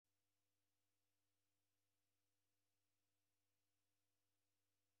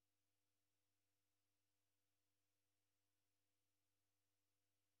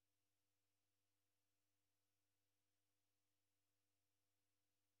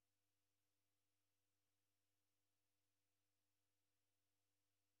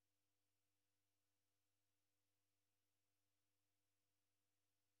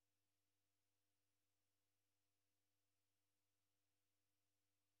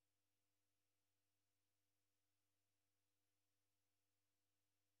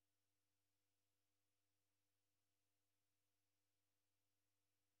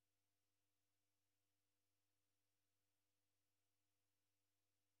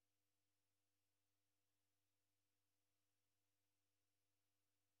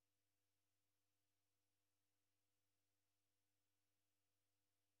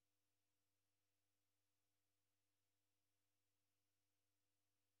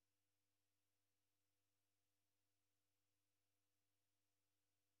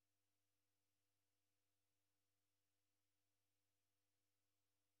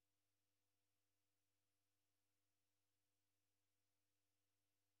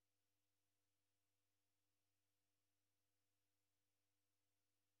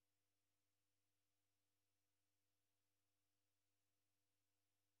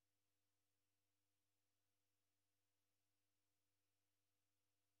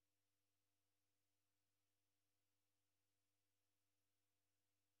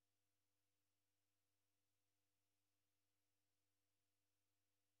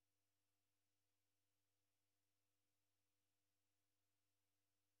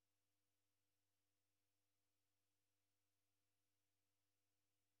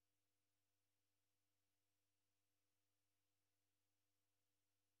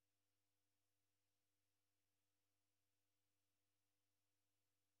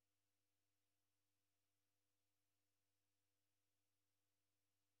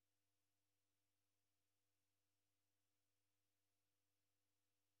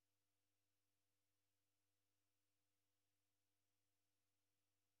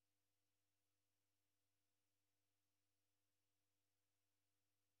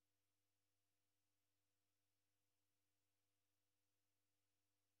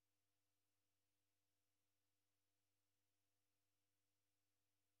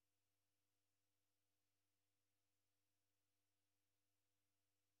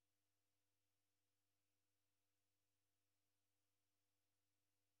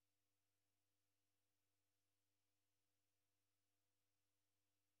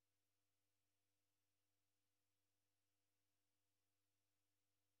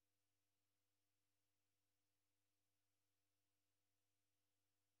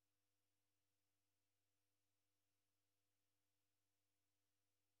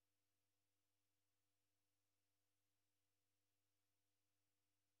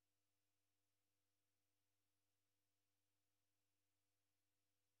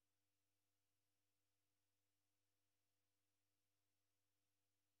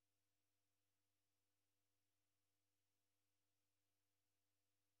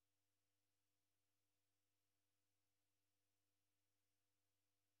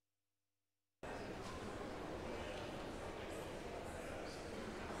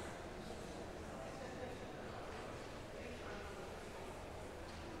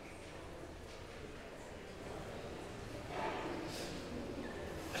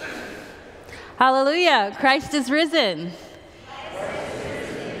Hallelujah. Christ is risen.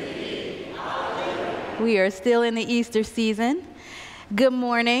 We are still in the Easter season. Good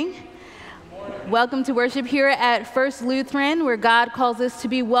morning. Welcome to worship here at First Lutheran, where God calls us to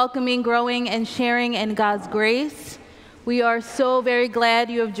be welcoming, growing, and sharing in God's grace. We are so very glad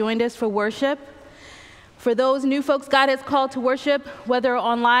you have joined us for worship. For those new folks God has called to worship, whether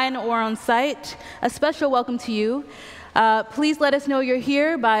online or on site, a special welcome to you. Please let us know you're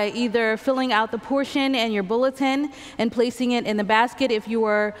here by either filling out the portion in your bulletin and placing it in the basket if you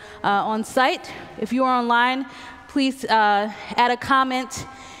are on site. If you are online, please add a comment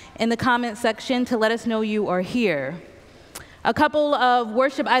in the comment section to let us know you are here. A couple of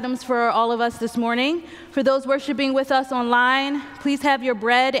worship items for all of us this morning. For those worshiping with us online, please have your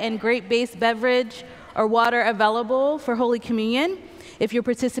bread and grape-based beverage or water available for Holy Communion if you're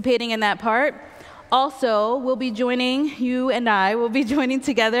participating in that part. Also, you and I will be joining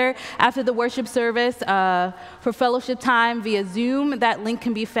together after the worship service for fellowship time via Zoom. That link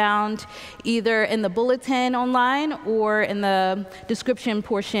can be found either in the bulletin online or in the description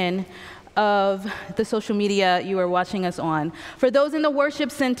portion of the social media you are watching us on. For those in the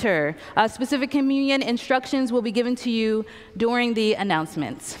worship center, specific communion instructions will be given to you during the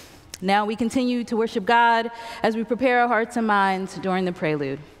announcements. Now we continue to worship God as we prepare our hearts and minds during the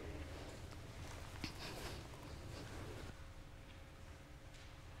prelude.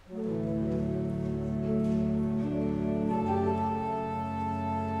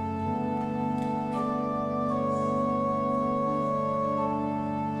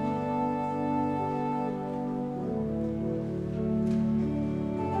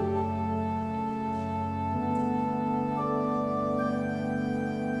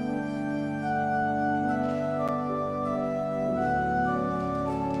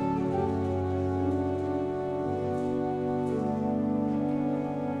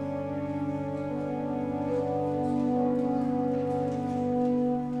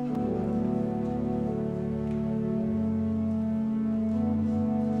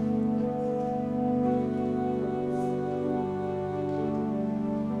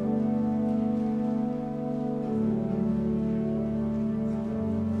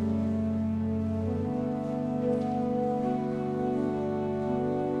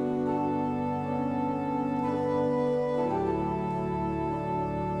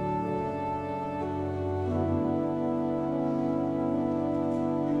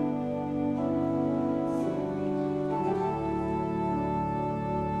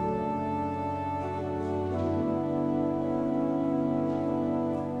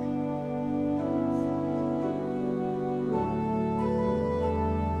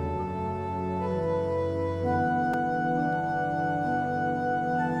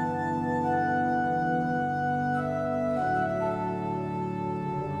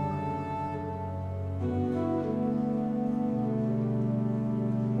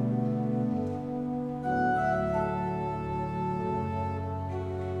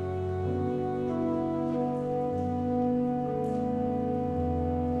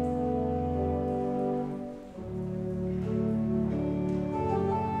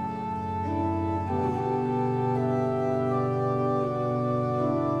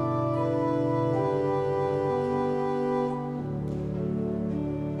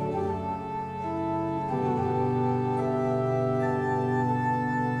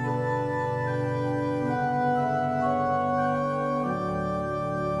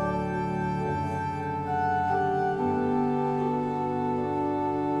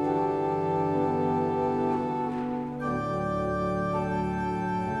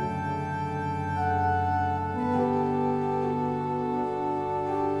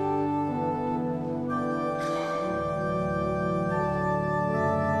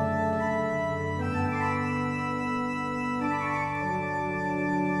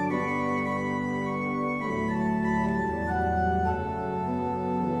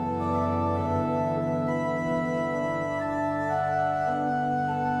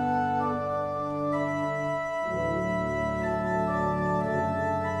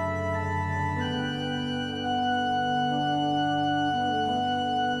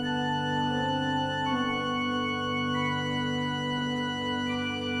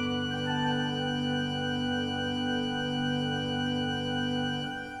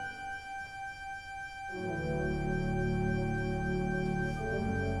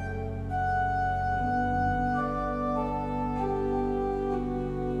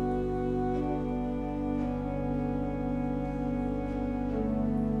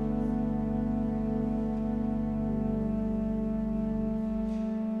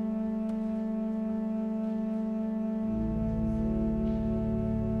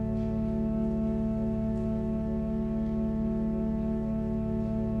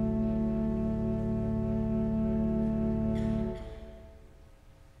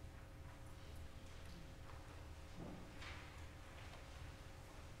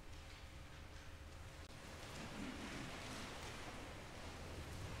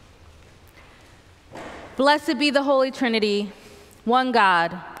 Blessed be the Holy Trinity, one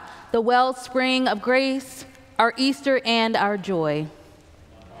God, the wellspring of grace, our Easter and our joy.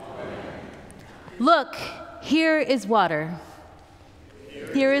 Amen. Look, here is water.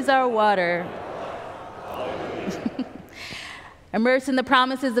 Here is our water. Immersed in the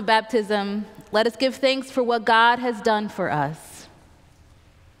promises of baptism, let us give thanks for what God has done for us.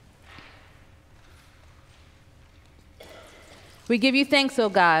 We give you thanks, O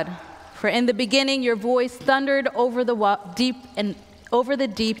God, for in the beginning your voice thundered over the deep,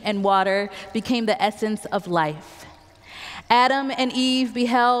 and water became the essence of life. Adam and Eve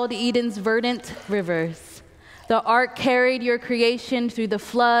beheld Eden's verdant rivers. The ark carried your creation through the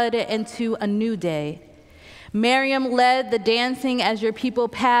flood into a new day. Miriam led the dancing as your people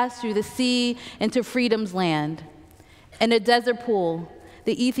passed through the sea into freedom's land. In a desert pool,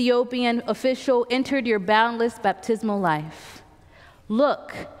 the Ethiopian official entered your boundless baptismal life.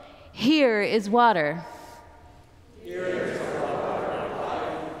 Look, here is water. Here is water.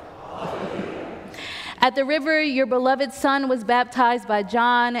 At the river, your beloved Son was baptized by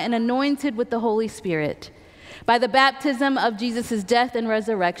John and anointed with the Holy Spirit. By the baptism of Jesus' death and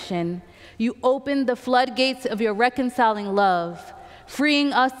resurrection, you opened the floodgates of your reconciling love,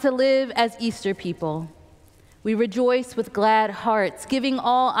 freeing us to live as Easter people. We rejoice with glad hearts, giving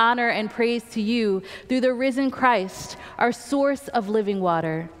all honor and praise to you through the risen Christ, our source of living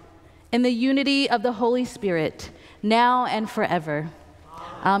water. In the unity of the Holy Spirit, now and forever.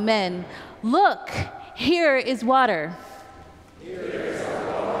 Amen. Look, here is water. Here is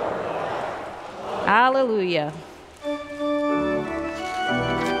water. Hallelujah.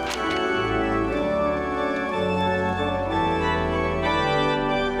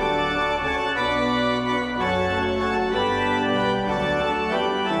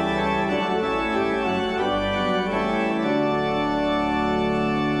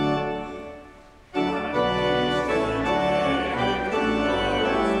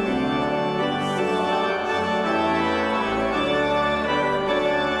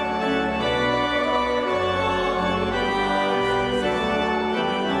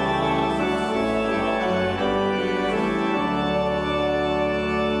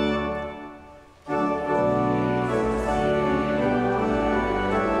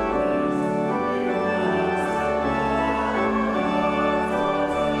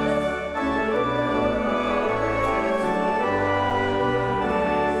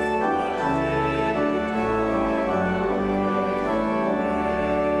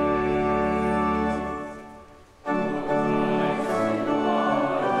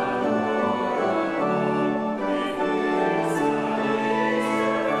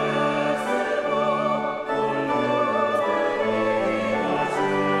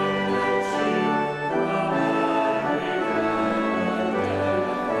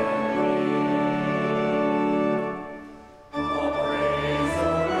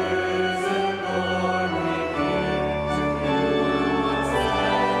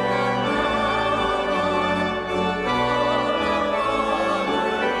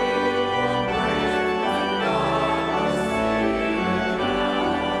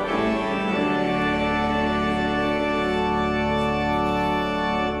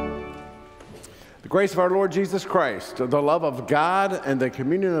 The grace of our Lord Jesus Christ, the love of God, and the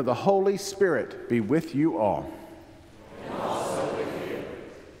communion of the Holy Spirit be with you all. And also with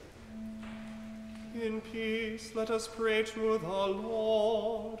you. In peace, let us pray to the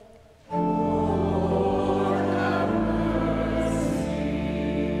Lord. Lord, have mercy.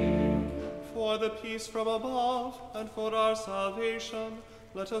 For the peace from above and for our salvation,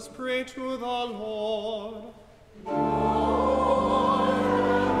 let us pray to the Lord. Lord,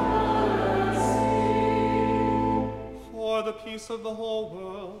 have mercy. For the peace of the whole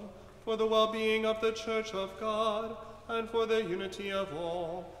world, for the well-being of the Church of God, and for the unity of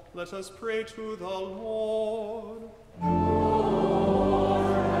all, let us pray to the Lord. Lord,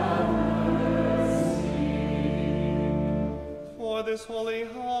 have mercy. For this holy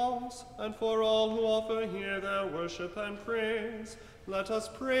house, and for all who offer here their worship and praise, let us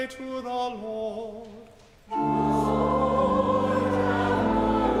pray to the Lord. Lord, have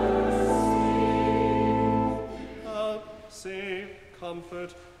mercy. Help, save,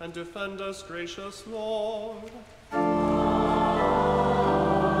 comfort, and defend us, gracious Lord. Alleluia.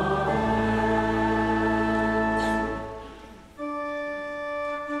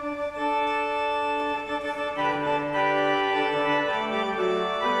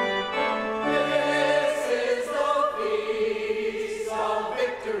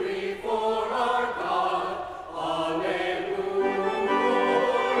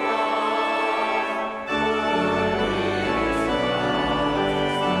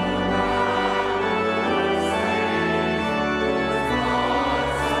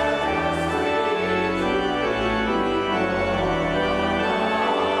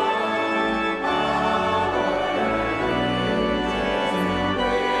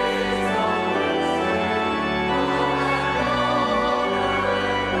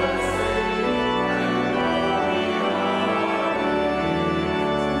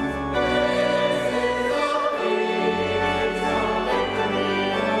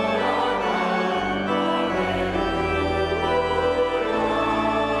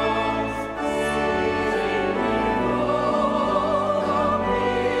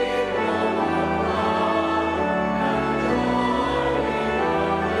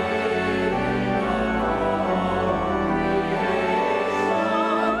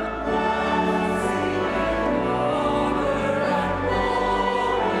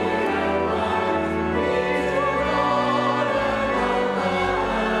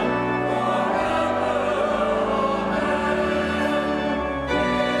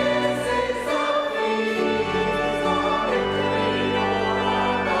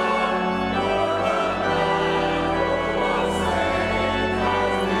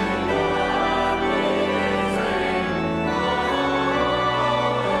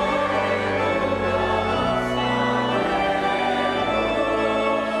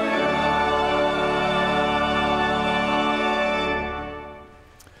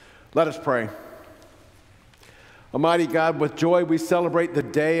 Let us pray. Almighty God, with joy we celebrate the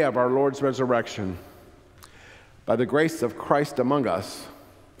day of our Lord's resurrection. By the grace of Christ among us,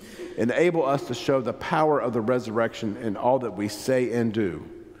 enable us to show the power of the resurrection in all that we say and do.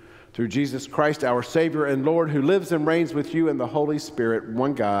 Through Jesus Christ, our Savior and Lord, who lives and reigns with you in the Holy Spirit,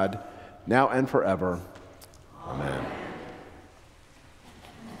 one God, now and forever. Amen.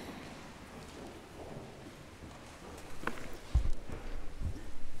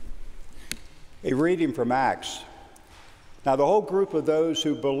 A reading from Acts. Now the whole group of those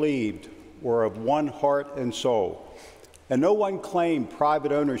who believed were of one heart and soul, and no one claimed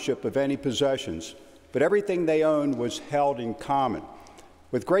private ownership of any possessions, but everything they owned was held in common.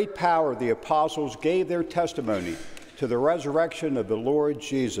 With great power, the apostles gave their testimony to the resurrection of the Lord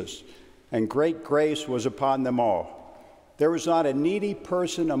Jesus, and great grace was upon them all. There was not a needy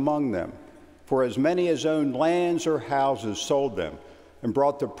person among them, for as many as owned lands or houses sold them, and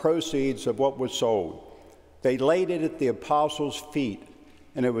brought the proceeds of what was sold. They laid it at the apostles' feet,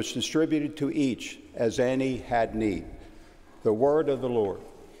 and it was distributed to each as any had need. The word of the Lord.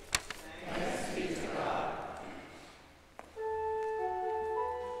 Thanks be to God.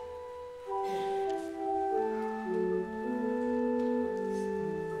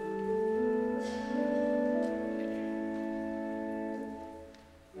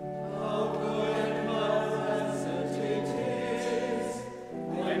 How good and pleasant it is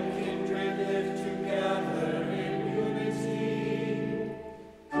when kindred live together in unity.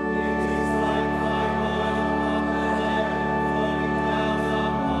 It is like thy wine upon the heaven flowing down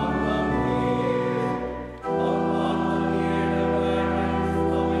upon the beard and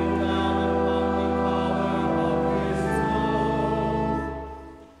flowing down upon the collar of his robe.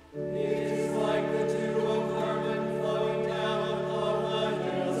 It is like the dew of Hermon flowing down upon the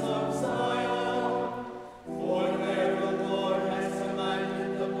hills of Zion. For there the Lord has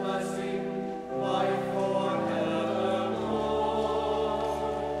commanded the blessing, life forevermore.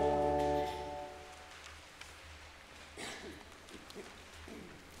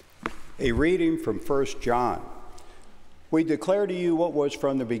 A reading from 1 John. We declare to you what was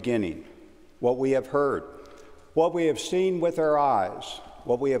from the beginning, what we have heard, what we have seen with our eyes,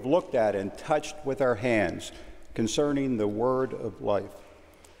 what we have looked at and touched with our hands concerning the word of life.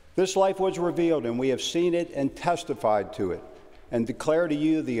 This life was revealed, and we have seen it and testified to it, and declare to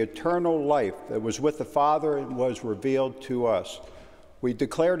you the eternal life that was with the Father and was revealed to us. We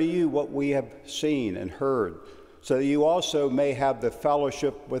declare to you what we have seen and heard, so that you also may have the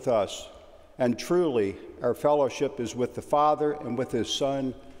fellowship with us. And truly, our fellowship is with the Father and with his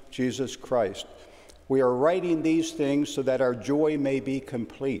Son, Jesus Christ. We are writing these things so that our joy may be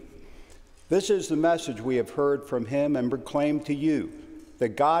complete. This is the message we have heard from him and proclaimed to you,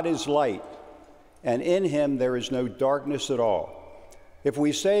 that God is light, and in him there is no darkness at all. If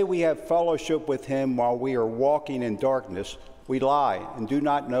we say we have fellowship with him while we are walking in darkness, we lie and do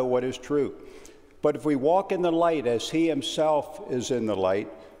not know what is true. But if we walk in the light as he himself is in the light,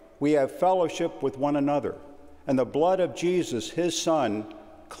 we have fellowship with one another, and the blood of Jesus, his Son,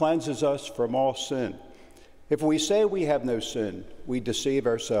 cleanses us from all sin. If we say we have no sin, we deceive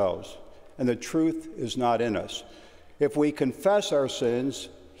ourselves, and the truth is not in us. If we confess our sins,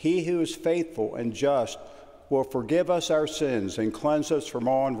 he who is faithful and just will forgive us our sins and cleanse us from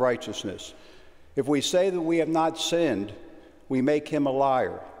all unrighteousness. If we say that we have not sinned, we make him a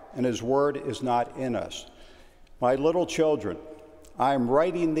liar, and his word is not in us. My little children, I am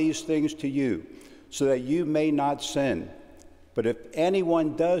writing these things to you so that you may not sin. But if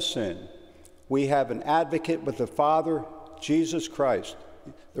anyone does sin, we have an advocate with the Father, Jesus Christ,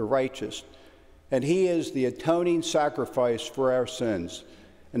 the righteous. And he is the atoning sacrifice for our sins,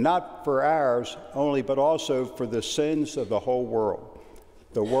 and not for ours only, but also for the sins of the whole world.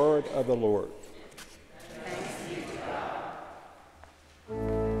 The word of the Lord. Thanks be to God.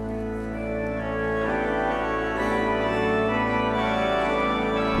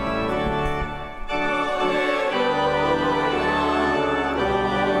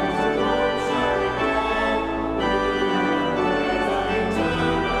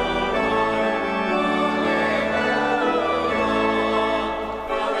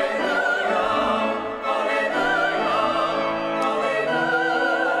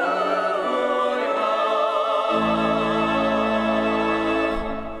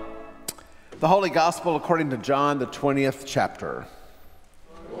 The Holy Gospel according to John, the 20th chapter.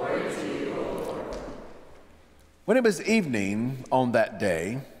 Glory to you, O Lord. When it was evening on that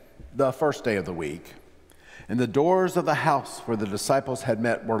day, the first day of the week, and the doors of the house where the disciples had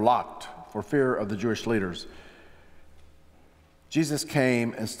met were locked for fear of the Jewish leaders, Jesus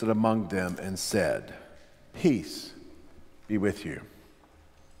came and stood among them and said, "Peace be with you."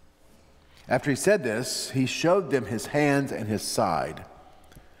 After he said this, he showed them his hands and his side.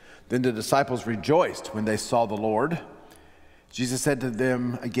 Then the disciples rejoiced when they saw the Lord. Jesus said to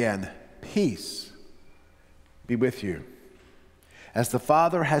them again, "Peace be with you. As the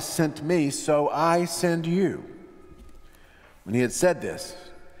Father has sent me, so I send you." When he had said this,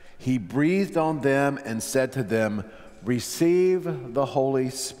 he breathed on them and said to them, "Receive the Holy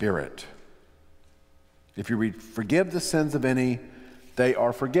Spirit. If you forgive the sins of any, they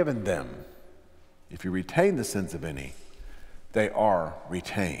are forgiven them. If you retain the sins of any, they are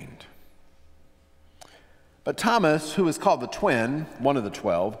retained." But Thomas, who is called the twin, one of the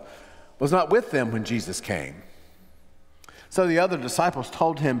 12, was not with them when Jesus came. So the other disciples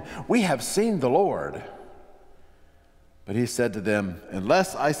told him, "We have seen the Lord." But he said to them,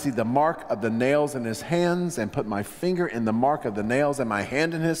 "Unless I see the mark of the nails in his hands and put my finger in the mark of the nails and my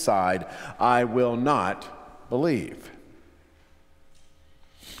hand in his side, I will not believe."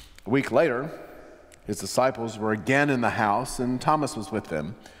 A week later, his disciples were again in the house, and Thomas was with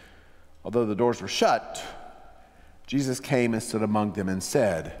them. Although the doors were shut, Jesus came and stood among them and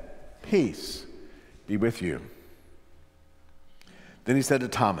said, "Peace be with you." Then he said to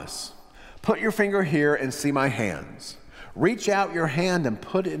Thomas, "Put your finger here and see my hands. Reach out your hand and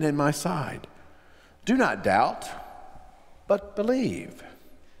put it in my side. Do not doubt, but believe."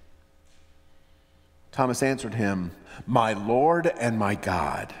 Thomas answered him, "My Lord and my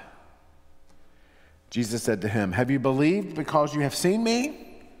God." Jesus said to him, "Have you believed because you have seen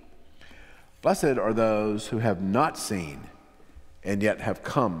me? Blessed are those who have not seen and yet have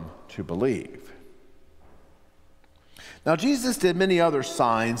come to believe." Now Jesus did many other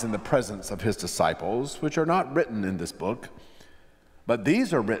signs in the presence of his disciples, which are not written in this book, but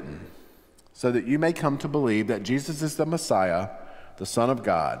these are written so that you may come to believe that Jesus is the Messiah, the Son of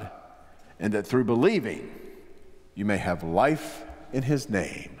God, and that through believing you may have life in his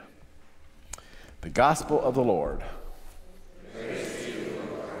name. The Gospel of the Lord.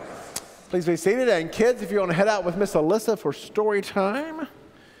 Please be seated. And kids, if you want to head out with Miss Alyssa for story time.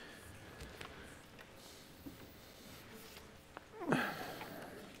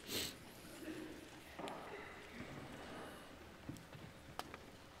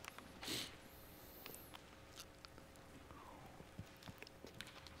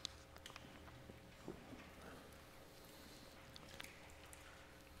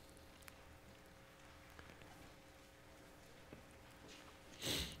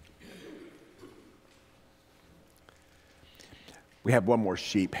 We have one more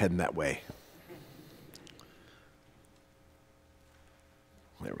sheep heading that way.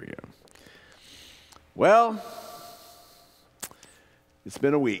 There we go. Well, it's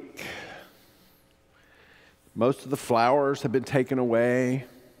been a week. Most of the flowers have been taken away.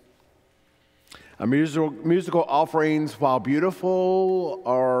 Our musical offerings, while beautiful,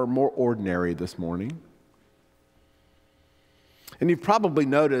 are more ordinary this morning. And you've probably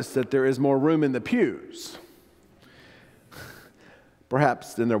noticed that there is more room in the pews,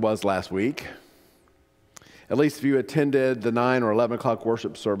 perhaps than there was last week. At least if you attended the 9 or 11 o'clock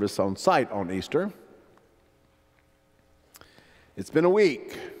worship service on site on Easter. It's been a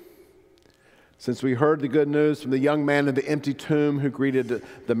week since we heard the good news from the young man in the empty tomb who greeted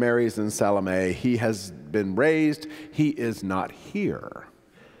the Marys and Salome. He has been raised. He is not here.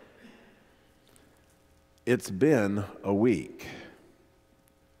 It's been a week.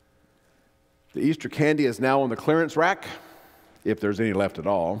 The Easter candy is now on the clearance rack, if there's any left at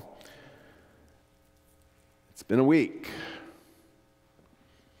all. It's been a week.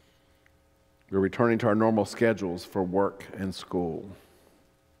 We're returning to our normal schedules for work and school.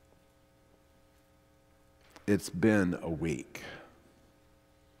 It's been a week.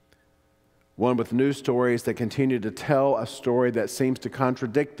 One with news stories that continue to tell a story that seems to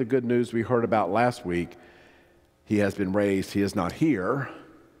contradict the good news we heard about last week. He has been raised, he is not here.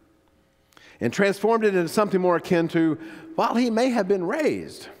 And transformed it into something more akin to, while he may have been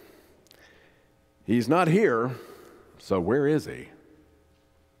raised, he's not here, so where is he?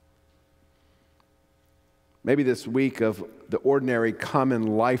 Maybe this week of the ordinary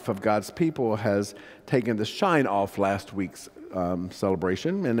common life of God's people has taken the shine off last week's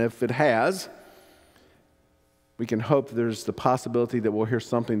celebration, and if it has, we can hope there's the possibility that we'll hear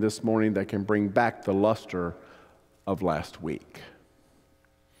something this morning that can bring back the luster of last week.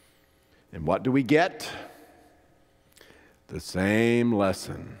 And what do we get? The same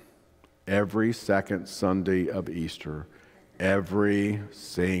lesson every second Sunday of Easter, every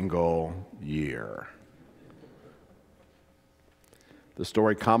single year. The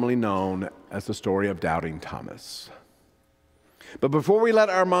story commonly known as the story of Doubting Thomas. But before we let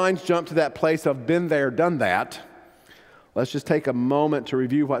our minds jump to that place of been there, done that, Let's just take a moment to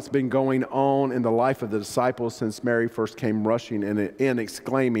review what's been going on in the life of the disciples since Mary first came rushing in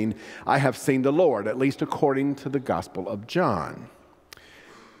exclaiming, "I have seen the Lord," at least according to the Gospel of John.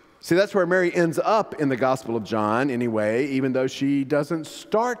 See, that's where Mary ends up in the Gospel of John anyway, even though she doesn't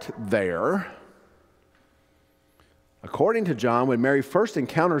start there. According to John, when Mary first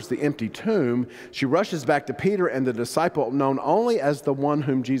encounters the empty tomb, she rushes back to Peter and the disciple known only as the one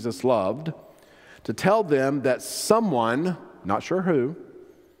whom Jesus loved, to tell them that someone, not sure who,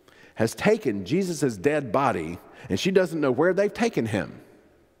 has taken Jesus' dead body, and she doesn't know where they've taken him.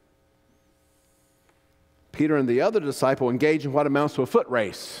 Peter and the other disciple engage in what amounts to a foot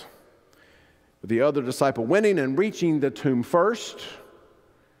race, with the other disciple winning and reaching the tomb first.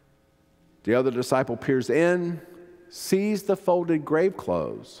 The other disciple peers in, sees the folded grave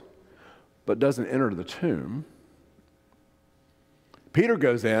clothes, but doesn't enter the tomb. Peter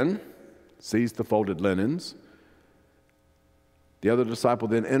goes in, sees the folded linens. The other disciple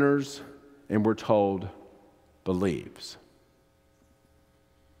then enters, and we're told, believes.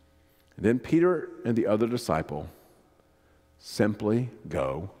 And then Peter and the other disciple simply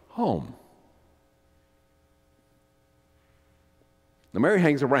go home. Now, Mary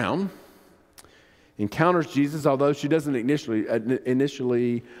hangs around, encounters Jesus, although she doesn't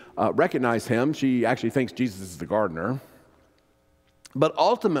initially recognize him. She actually thinks Jesus is the gardener. But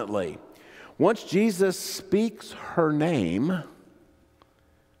ultimately, once Jesus speaks her name,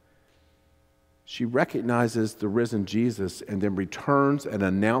 she recognizes the risen Jesus and then returns and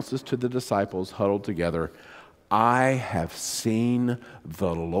announces to the disciples huddled together, "I have seen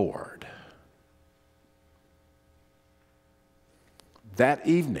the Lord." That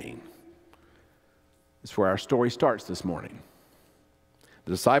evening is where our story starts this morning.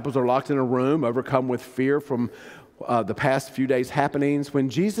 The disciples are locked in a room, overcome with fear from the past few days' happenings, when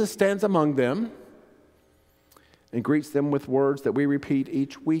Jesus stands among them and greets them with words that we repeat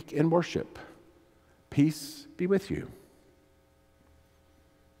each week in worship. "Peace be with you."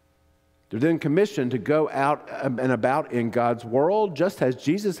 They're then commissioned to go out and about in God's world, just as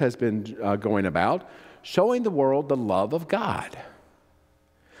Jesus has been going about, showing the world the love of God.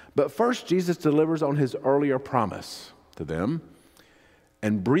 But first, Jesus delivers on his earlier promise to them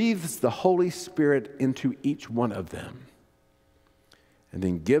and breathes the Holy Spirit into each one of them, and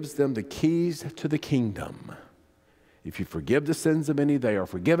then gives them the keys to the kingdom. If you forgive the sins of any, they are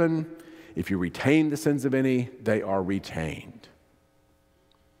forgiven. If you retain the sins of any, they are retained.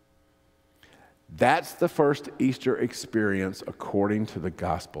 That's the first Easter experience according to the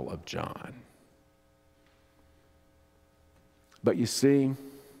Gospel of John. But you see,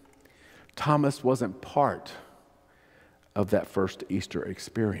 Thomas wasn't part of that first Easter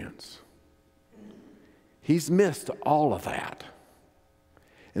experience. He's missed all of that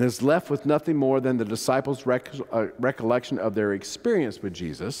and is left with nothing more than the disciples' recollection of their experience with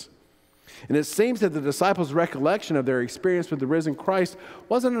Jesus. And it seems that the disciples' recollection of their experience with the risen Christ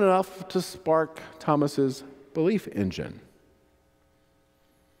wasn't enough to spark Thomas's belief engine.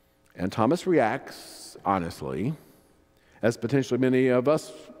 And Thomas reacts, honestly, as potentially many of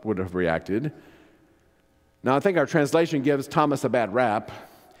us would have reacted. Now, I think our translation gives Thomas a bad rap,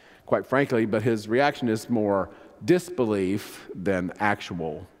 quite frankly, but his reaction is more disbelief than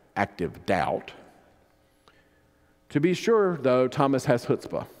actual active doubt. To be sure, though, Thomas has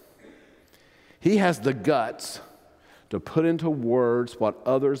chutzpah. He has the guts to put into words what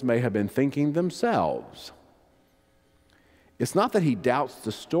others may have been thinking themselves. It's not that he doubts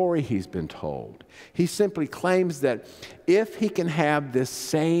the story he's been told. He simply claims that if he can have this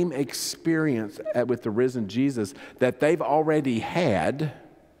same experience with the risen Jesus that they've already had,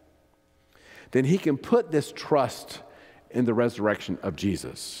 then he can put this trust in the resurrection of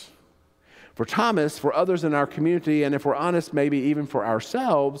Jesus. For Thomas, for others in our community, and if we're honest, maybe even for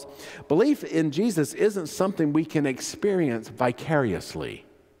ourselves, belief in Jesus isn't something we can experience vicariously.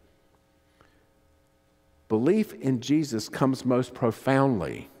 Belief in Jesus comes most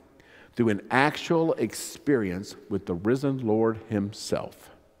profoundly through an actual experience with the risen Lord himself.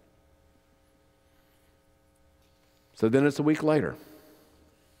 So then it's a week later.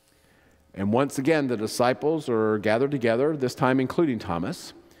 And once again, the disciples are gathered together, this time including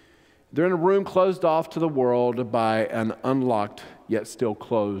Thomas. They're in a room closed off to the world by an unlocked yet still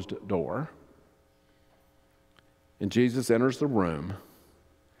closed door. And Jesus enters the room,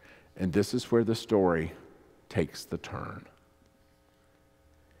 and this is where the story takes the turn.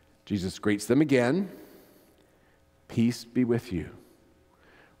 Jesus greets them again. "Peace be with you."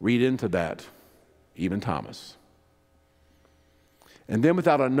 Read into that, even Thomas. And then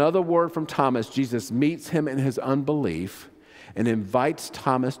without another word from Thomas, Jesus meets him in his unbelief and invites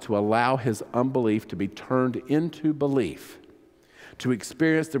Thomas to allow his unbelief to be turned into belief, to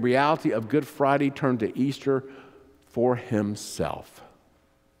experience the reality of Good Friday turned to Easter for himself.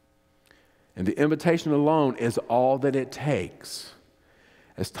 And the invitation alone is all that it takes,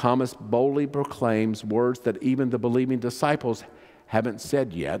 as Thomas boldly proclaims words that even the believing disciples haven't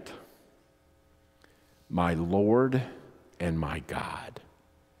said yet: "My Lord and my God."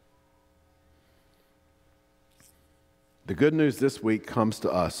 The good news this week comes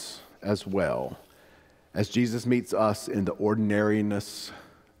to us as well, as Jesus meets us in the ordinariness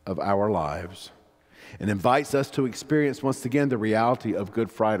of our lives and invites us to experience once again the reality of Good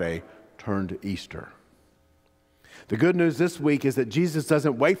Friday turned Easter. The good news this week is that Jesus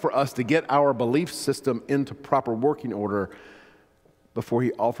doesn't wait for us to get our belief system into proper working order before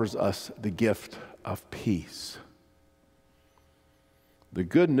he offers us the gift of peace. The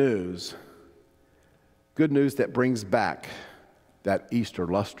good news that brings back that Easter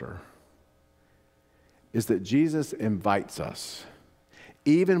luster, is that Jesus invites us,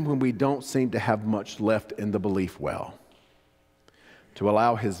 even when we don't seem to have much left in the belief well, to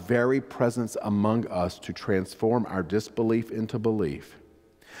allow his very presence among us to transform our disbelief into belief,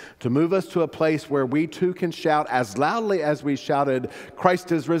 to move us to a place where we too can shout as loudly as we shouted,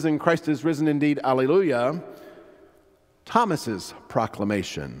 Christ is risen indeed, alleluia, Thomas's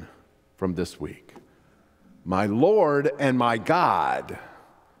proclamation from this week. My Lord and my God.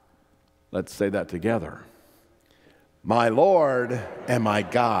 Let's say that together. My Lord and my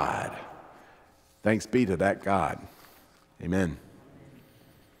God. Thanks be to that God. Amen.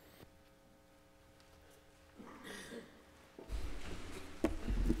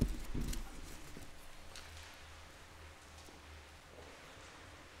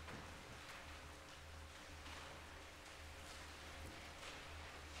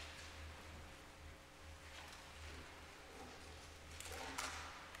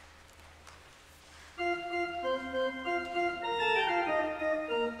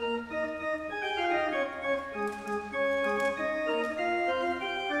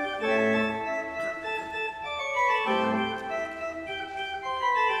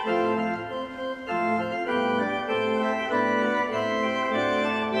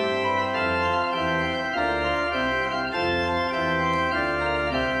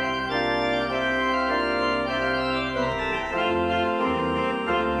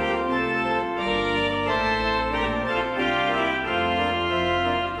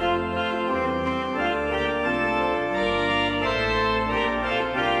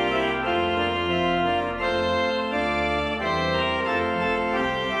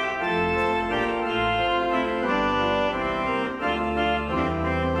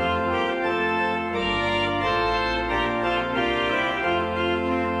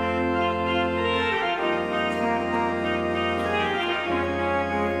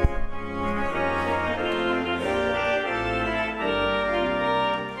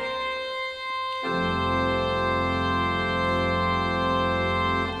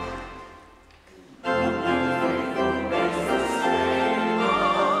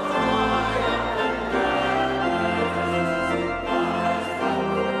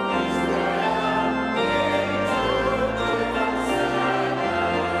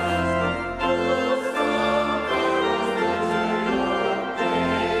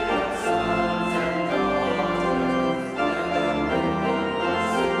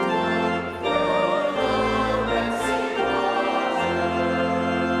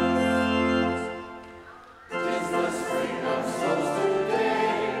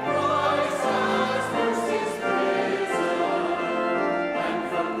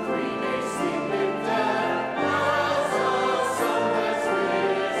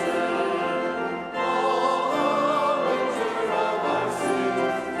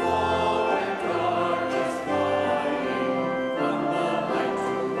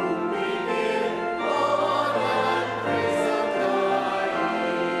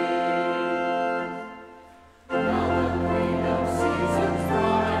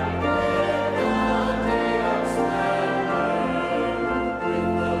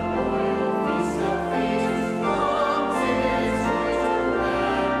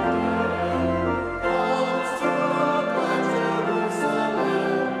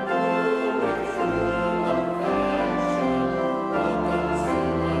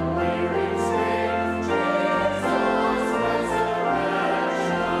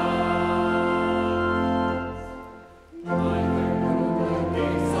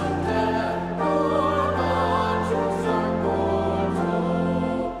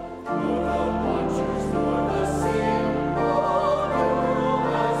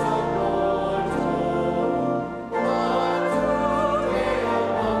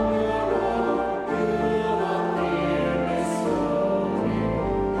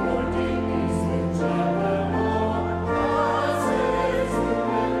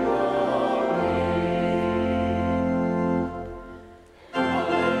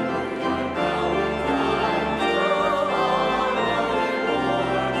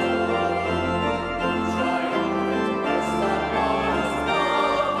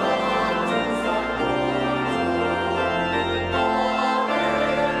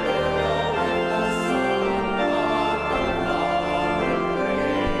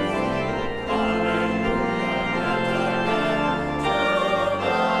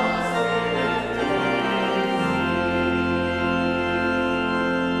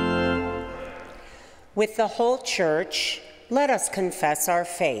 With the whole church, let us confess our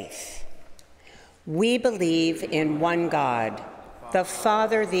faith. We believe in one God, the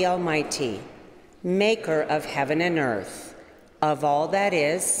Father, the Almighty, maker of heaven and earth, of all that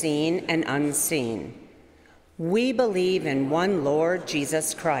is seen and unseen. We believe in one Lord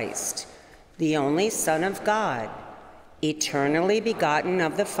Jesus Christ, the only Son of God, eternally begotten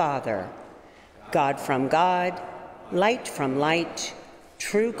of the Father, God from God, light from light,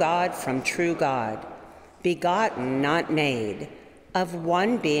 true God from true God, begotten, not made, of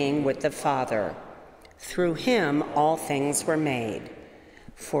one being with the Father. Through him all things were made.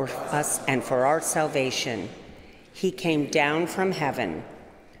 For us and for our salvation, he came down from heaven,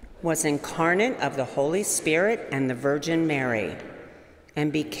 was incarnate of the Holy Spirit and the Virgin Mary,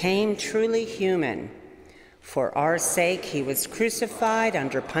 and became truly human. For our sake he was crucified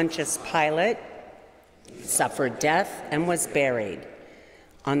under Pontius Pilate, suffered death, and was buried.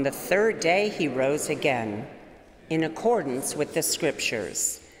 On the third day he rose again, in accordance with the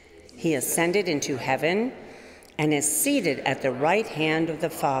Scriptures. He ascended into heaven and is seated at the right hand of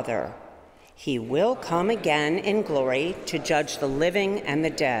the Father. He will come again in glory to judge the living and the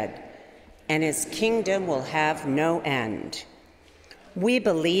dead, and his kingdom will have no end. We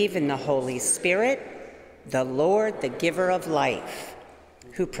believe in the Holy Spirit, the Lord, the giver of life,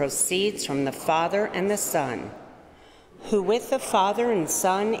 who proceeds from the Father and the Son, who with the Father and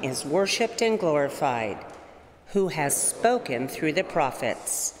Son is worshiped and glorified, who has spoken through the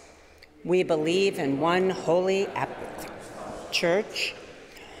prophets. We believe in one holy church.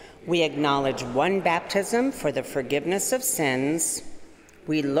 We acknowledge one baptism for the forgiveness of sins.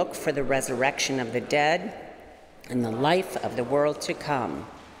 We look for the resurrection of the dead and the life of the world to come.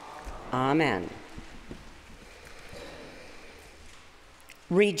 Amen.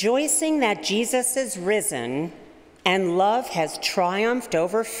 Rejoicing that Jesus is risen and love has triumphed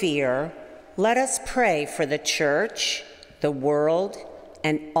over fear, let us pray for the church, the world,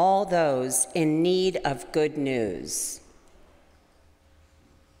 and all those in need of good news.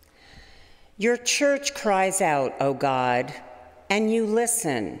 Your church cries out, O God, and you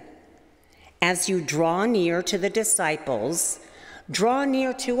listen. As you draw near to the disciples, draw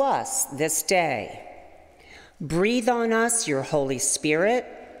near to us this day. Breathe on us your Holy Spirit,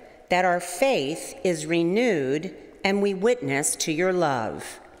 that our faith is renewed and we witness to your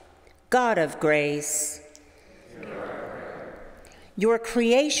love. God of grace, your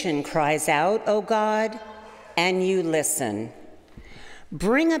creation cries out, O God, and you listen.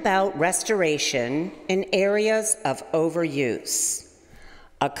 Bring about restoration in areas of overuse.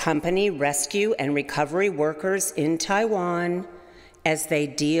 Accompany rescue and recovery workers in Taiwan as they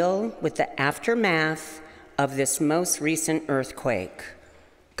deal with the aftermath of this most recent earthquake.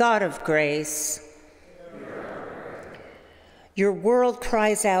 God of grace, your world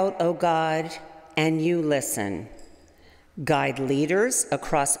cries out, O God, and you listen. Guide leaders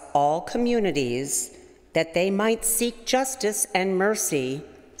across all communities that they might seek justice and mercy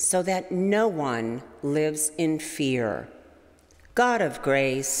so that no one lives in fear. God of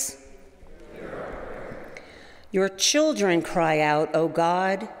grace, your children cry out, O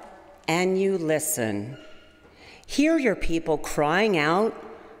God, and you listen. Hear your people crying out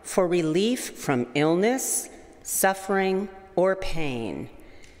for relief from illness, suffering, or pain,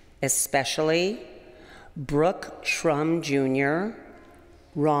 especially Brooke Schrum Jr.,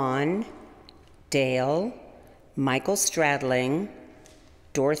 Ron, Dale, Michael Stradling,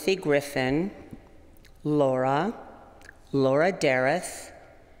 Dorothy Griffin, Laura Dareth,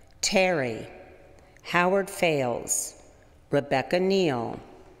 Terry, Howard Fales, Rebecca Neal,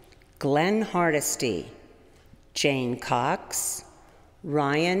 Glenn Hardesty, Jane Cox,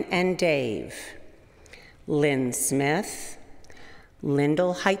 Ryan and Dave, Lynn Smith,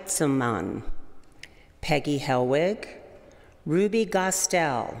 Lyndall Heitzelman, Peggy Helwig, Ruby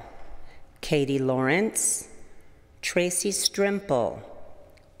Gostel, Katie Lawrence, Tracy Strimple,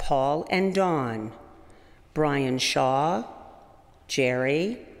 Paul and Dawn, Brian Shaw,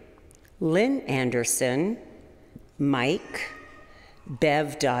 Jerry, Lynn Anderson, Mike,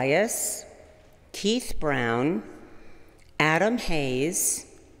 Bev Dias, Keith Brown, Adam Hayes,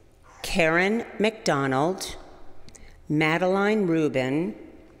 Karen McDonald, Madeline Rubin,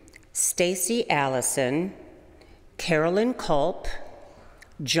 Stacy Allison, Carolyn Culp,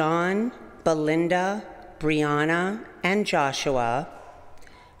 John, Belinda, Brianna, and Joshua,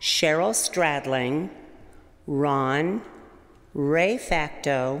 Cheryl Stradling, Ron, Ray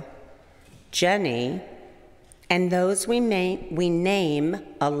Facto, Jenny, and those we name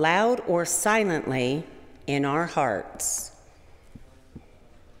aloud or silently in our hearts.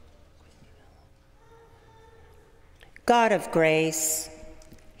 God of grace,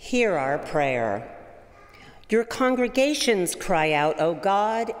 hear our prayer. Your congregations cry out, O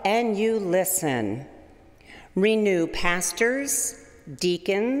God, and you listen. Renew pastors,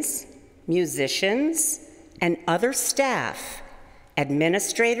 deacons, musicians, and other staff,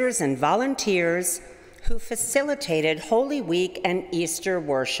 administrators and volunteers who facilitated Holy Week and Easter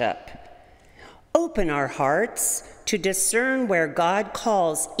worship. Open our hearts to discern where God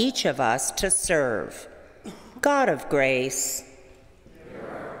calls each of us to serve. God of grace,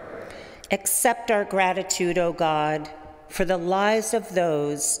 accept our gratitude, O God, for the lives of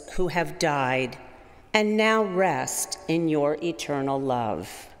those who have died and now rest in your eternal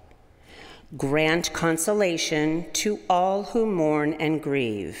love. Grant consolation to all who mourn and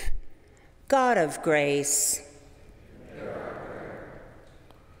grieve. God of grace,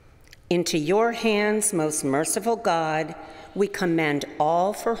 into your hands, most merciful God, we commend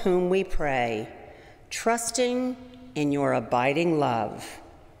all for whom we pray, trusting in your abiding love.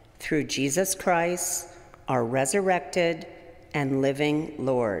 Through Jesus Christ, our resurrected and living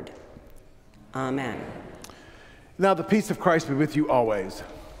Lord. Amen. Now the peace of Christ be with you always.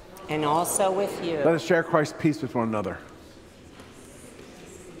 And also with you. Let us share Christ's peace with one another.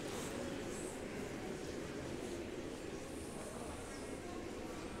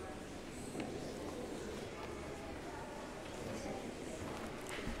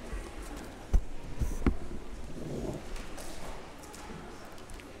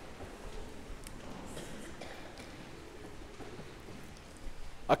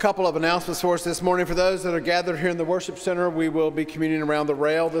 A couple of announcements for us this morning. For those that are gathered here in the worship center, we will be communing around the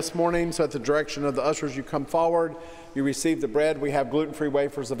rail this morning. So at the direction of the ushers, you come forward, you receive the bread. We have gluten-free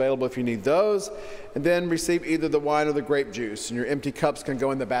wafers available if you need those. And then receive either the wine or the grape juice. And your empty cups can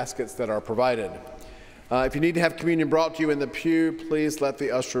go in the baskets that are provided. If you need to have communion brought to you in the pew, please let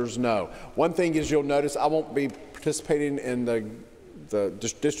the ushers know. One thing is you'll notice I won't be participating in the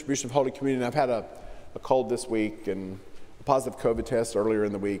distribution of Holy Communion. I've had a cold this week and a positive COVID test earlier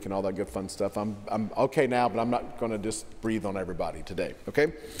in the week and all that good fun stuff. I'm okay now, but I'm not going to just breathe on everybody today,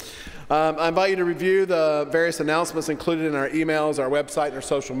 okay? I invite you to review the various announcements included in our emails, our website, and our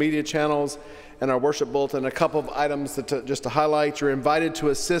social media channels, and our worship bulletin. A couple of items just to highlight. You're invited to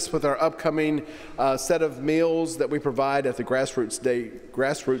assist with our upcoming set of meals that we provide at the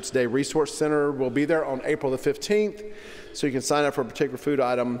Grassroots Day Resource Center. We'll be there on April the 15th. So you can sign up for a particular food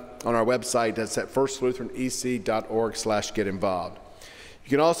item on our website. That's at firstlutheranec.org/get-involved. You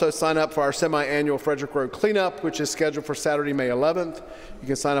can also sign up for our semi-annual Frederick Road cleanup, which is scheduled for Saturday, May 11th. You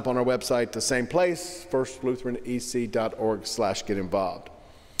can sign up on our website, the same place, firstlutheranec.org/get-involved.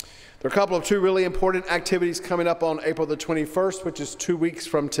 There are a couple of two really important activities coming up on April the 21st, which is 2 weeks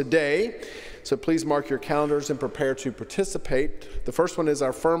from today. So please mark your calendars and prepare to participate. The first one is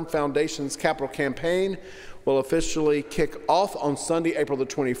our Firm Foundations Capital Campaign. Will officially kick off on Sunday, April the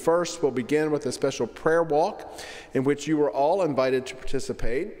 21st. We'll begin with a special prayer walk in which you are all invited to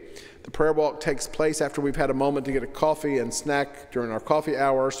participate. The prayer walk takes place after we've had a moment to get a coffee and snack during our coffee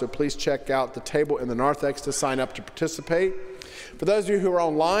hour, so please check out the table in the narthex to sign up to participate. For those of you who are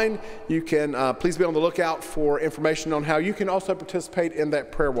online, you can please be on the lookout for information on how you can also participate in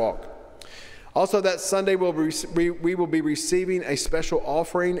that prayer walk. Also that Sunday, we will be receiving a special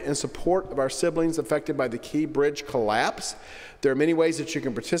offering in support of our siblings affected by the Key Bridge collapse. There are many ways that you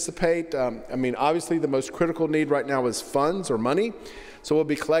can participate. Obviously the most critical need right now is funds or money. So we'll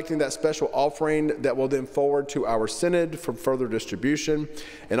be collecting that special offering that will then forward to our synod for further distribution.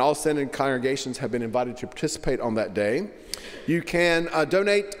 And all synod congregations have been invited to participate on that day. You can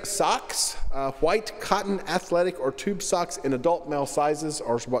donate socks, white cotton athletic or tube socks in adult male sizes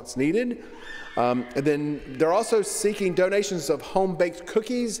are what's needed. And then they're also seeking donations of home-baked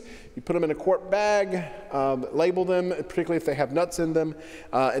cookies. You put them in a quart bag, label them, particularly if they have nuts in them,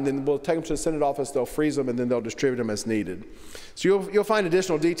 and then we'll take them to the Synod office, they'll freeze them, and then they'll distribute them as needed. So you'll find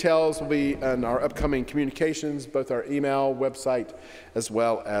additional details will be in our upcoming communications, both our email, website, as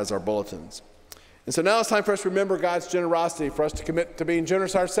well as our bulletins. And so now it's time for us to remember God's generosity, for us to commit to being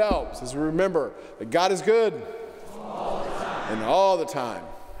generous ourselves, as we remember that God is good all the time. And all the time.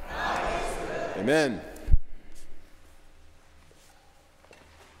 Amen.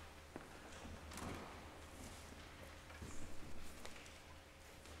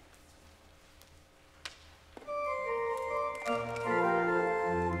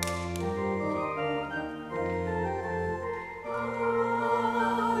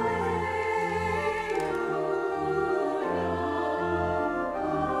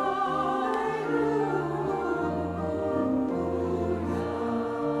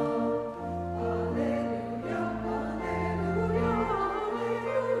 Alleluia.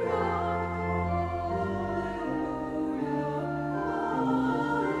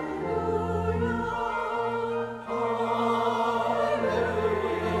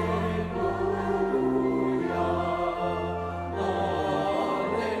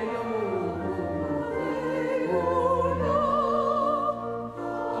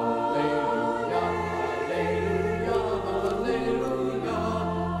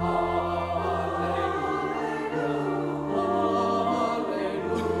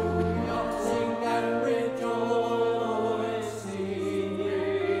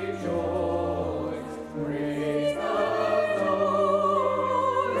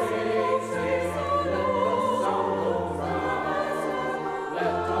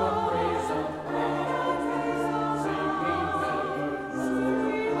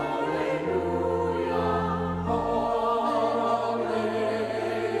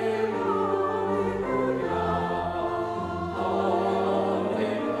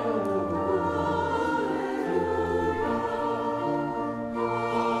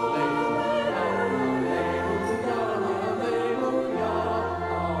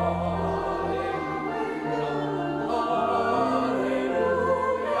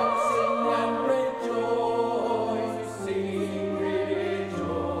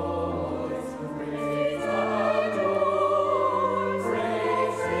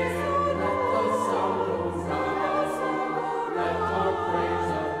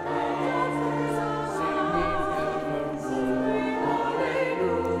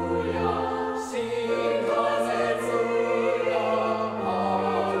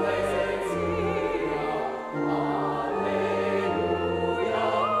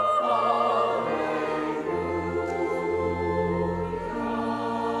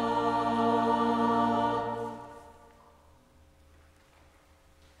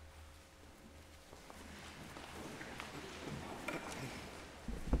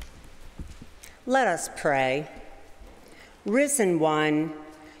 Let us pray. Risen One,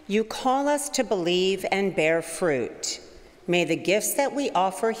 you call us to believe and bear fruit. May the gifts that we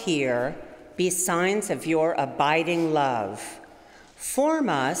offer here be signs of your abiding love. Form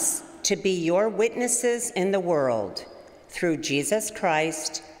us to be your witnesses in the world, through Jesus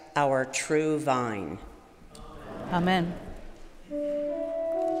Christ, our true vine. Amen.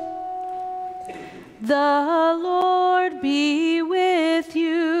 The Lord be with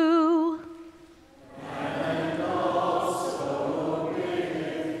you. And also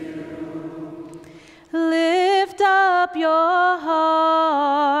with you. Lift up your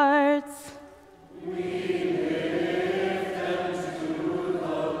hearts. We lift them to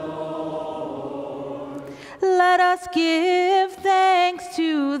the Lord. Let us give thanks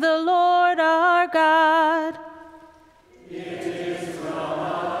to the Lord our God. It is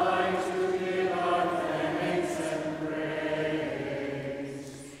right to give our thanks and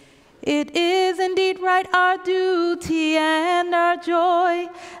praise. It is indeed right, our duty and our joy,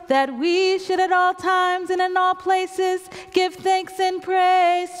 that we should at all times and in all places give thanks and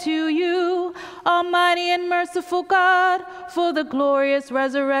praise to you, Almighty and merciful God, for the glorious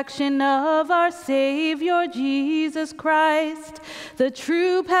resurrection of our Savior Jesus Christ, the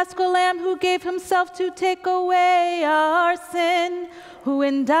true Paschal Lamb who gave himself to take away our sin, who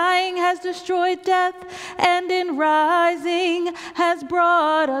in dying has destroyed death and in rising has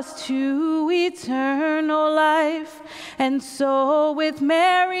brought us to eternal life. And so with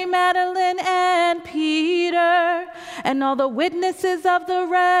Mary Magdalene and Peter and all the witnesses of the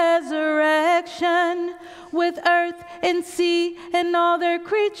resurrection, with earth and sea and all their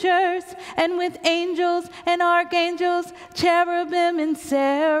creatures, and with angels and archangels, cherubim and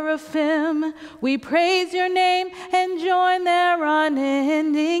seraphim, we praise your name and join their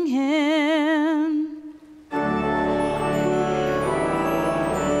unending hymn.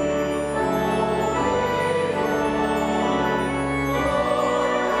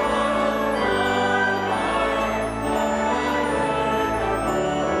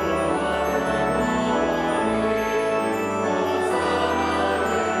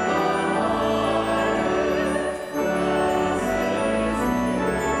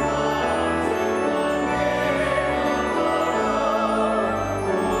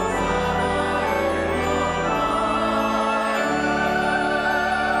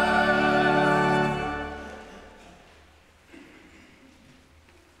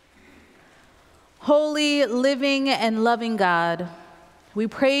 Holy, living, and loving God, we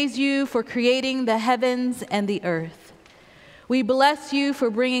praise you for creating the heavens and the earth. We bless you for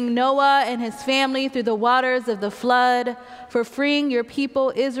bringing Noah and his family through the waters of the flood, for freeing your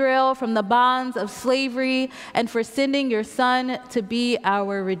people Israel from the bonds of slavery, and for sending your Son to be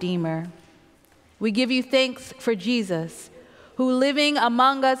our Redeemer. We give you thanks for Jesus, who living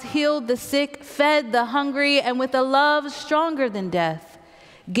among us healed the sick, fed the hungry, and with a love stronger than death,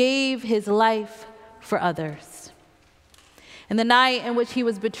 gave his life for others. In the night in which he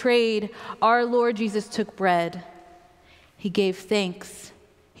was betrayed, our Lord Jesus took bread. He gave thanks.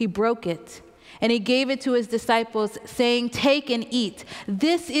 He broke it, and he gave it to his disciples, saying, "Take and eat.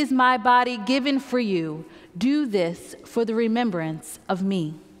 This is my body given for you. Do this for the remembrance of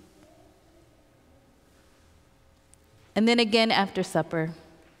me." And then again after supper,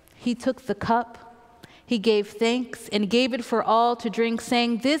 he took the cup. He gave thanks and gave it for all to drink,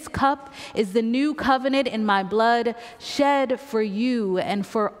 saying, "This cup is the new covenant in my blood, shed for you and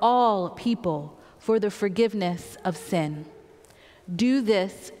for all people for the forgiveness of sin. Do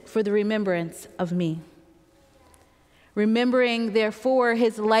this for the remembrance of me." Remembering, therefore,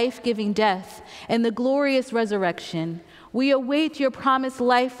 his life-giving death and the glorious resurrection, we await your promised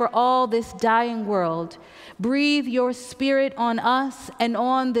life for all this dying world. Breathe your Spirit on us and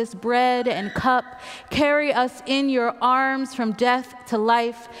on this bread and cup. Carry us in your arms from death to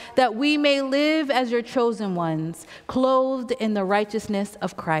life, that we may live as your chosen ones, clothed in the righteousness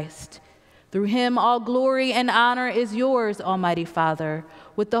of Christ. Through him, all glory and honor is yours, Almighty Father,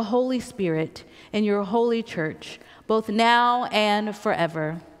 with the Holy Spirit in your holy church, both now and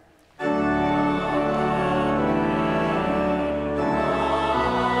forever.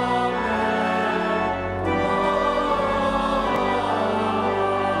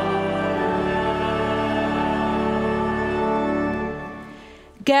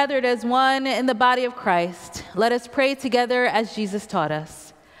 Gathered as one in the body of Christ, let us pray together as Jesus taught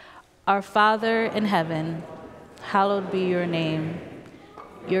us. Our Father in heaven, hallowed be your name.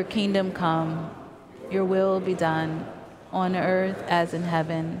 Your kingdom come, your will be done, on earth as in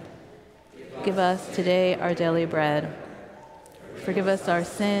heaven. Give us today our daily bread. Forgive us our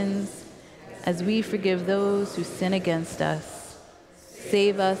sins, as we forgive those who sin against us.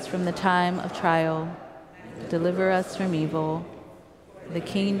 Save us from the time of trial. Deliver us from evil. The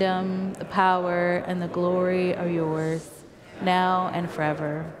kingdom, the power, and the glory are yours, now and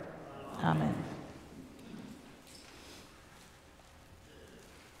forever. Amen.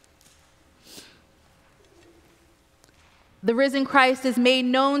 The risen Christ is made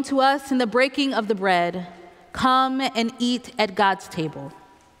known to us in the breaking of the bread. Come and eat at God's table.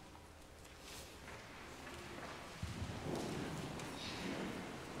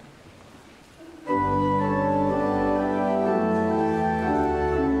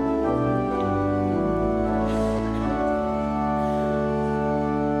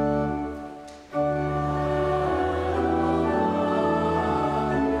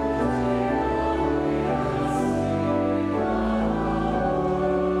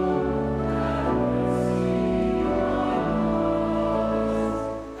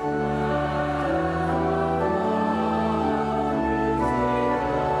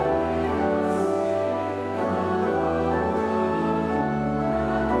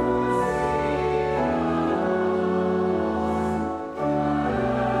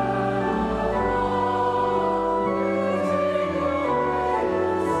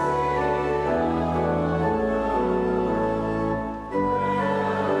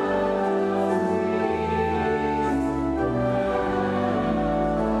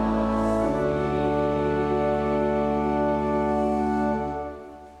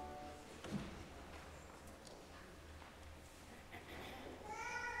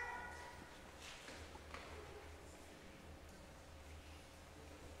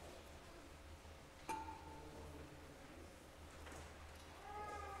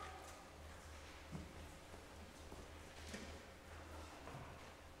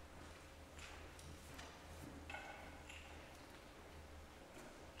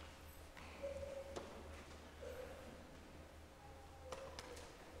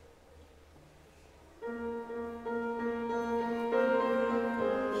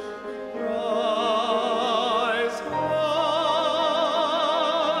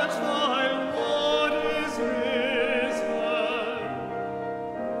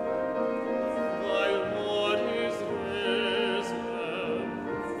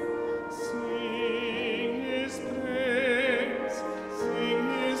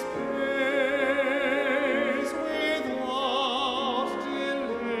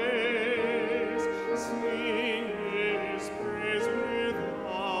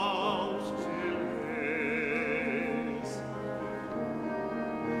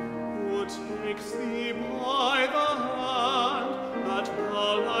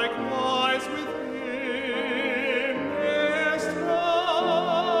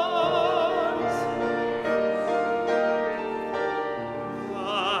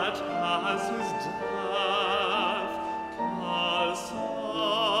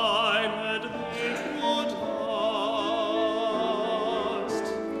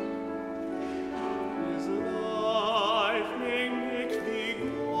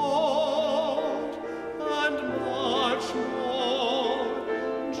 And